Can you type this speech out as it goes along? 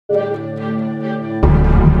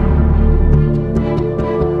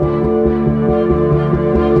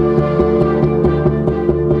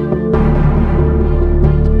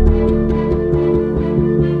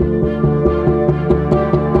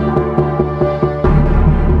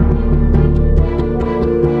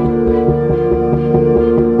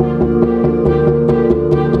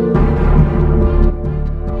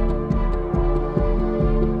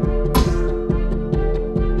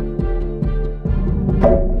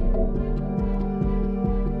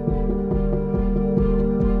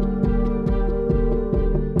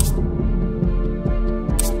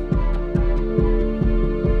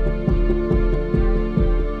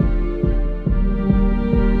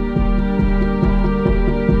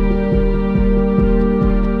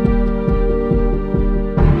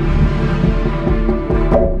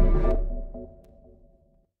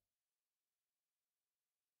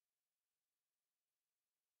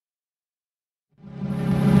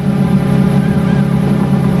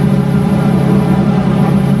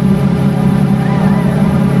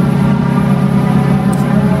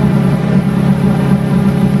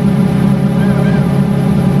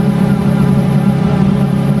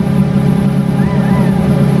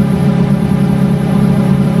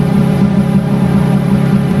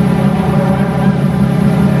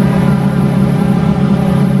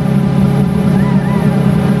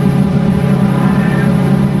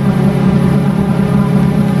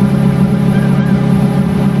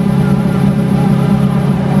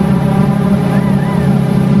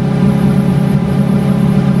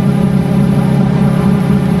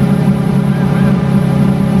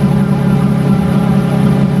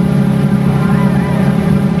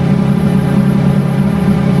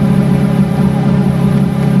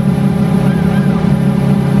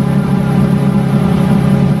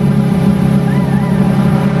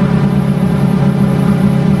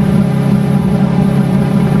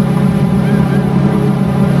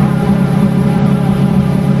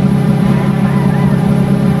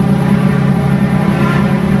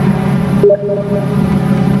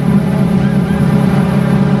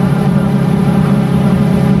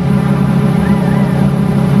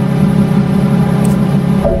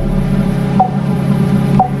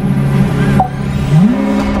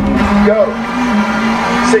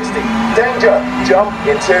jump,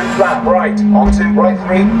 into flat right, onto right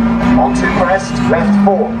 3, onto crest, left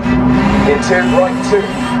 4, into right 2,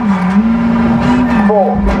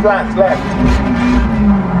 4, flat left,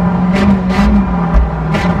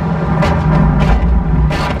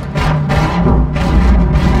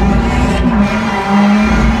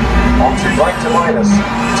 onto right to minus,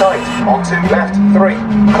 tight, onto left 3,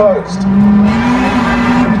 closed,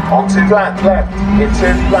 onto flat left,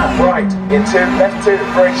 into flat right, into left 2,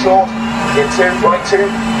 very short, into right 2,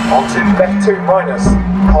 onto left 2 minus,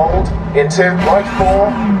 hold, into right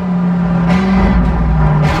 4,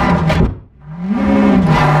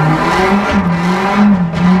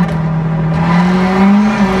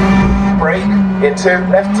 brake, into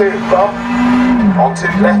left 2, bump, onto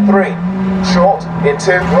left 3, short,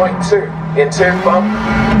 into right 2, into bump,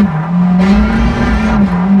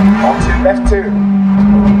 onto left 2,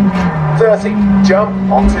 30, jump,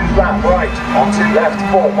 onto flat right, onto left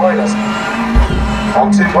 4 minus,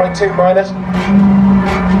 onto right 2 minus,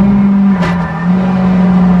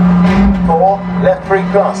 4, left 3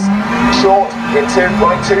 plus, short, into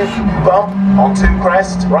right 2, bump, onto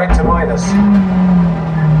crest, right to minus,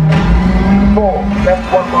 4, left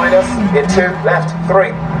 1 minus, into left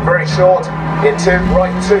 3, very short, into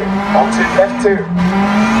right 2, onto left 2,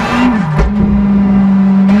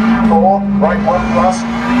 4, right 1 plus,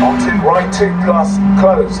 onto right 2 plus,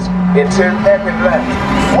 closed, into hairpin left,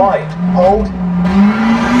 wide, hold,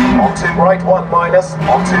 onto right 1 minus,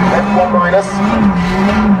 onto left 1 minus,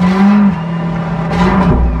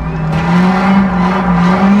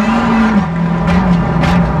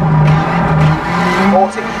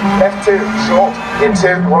 40, left 2, short, into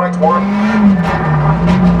right 1,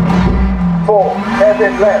 4,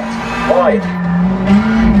 hairpin left, wide,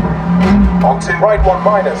 onto right 1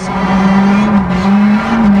 minus,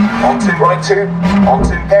 onto right 2,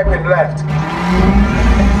 onto hairpin left,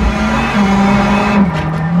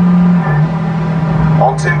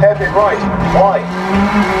 onto hairpin right, wide,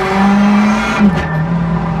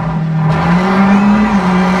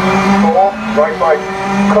 4, right 5,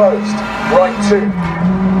 closed, right 2,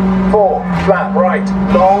 4, flat right,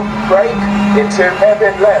 long, brake, into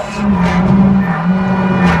hairpin left,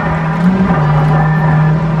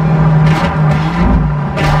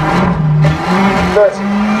 30,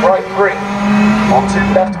 right 3, onto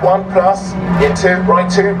left 1 plus, into right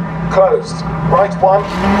 2, closed, right 1,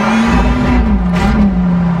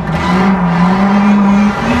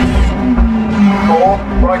 4,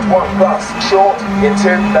 right 1 plus, short, into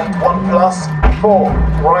left 1 plus, 4,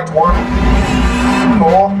 right 1,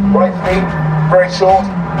 4, right 3, very short,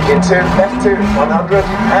 into left 2, 100,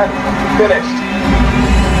 and finished.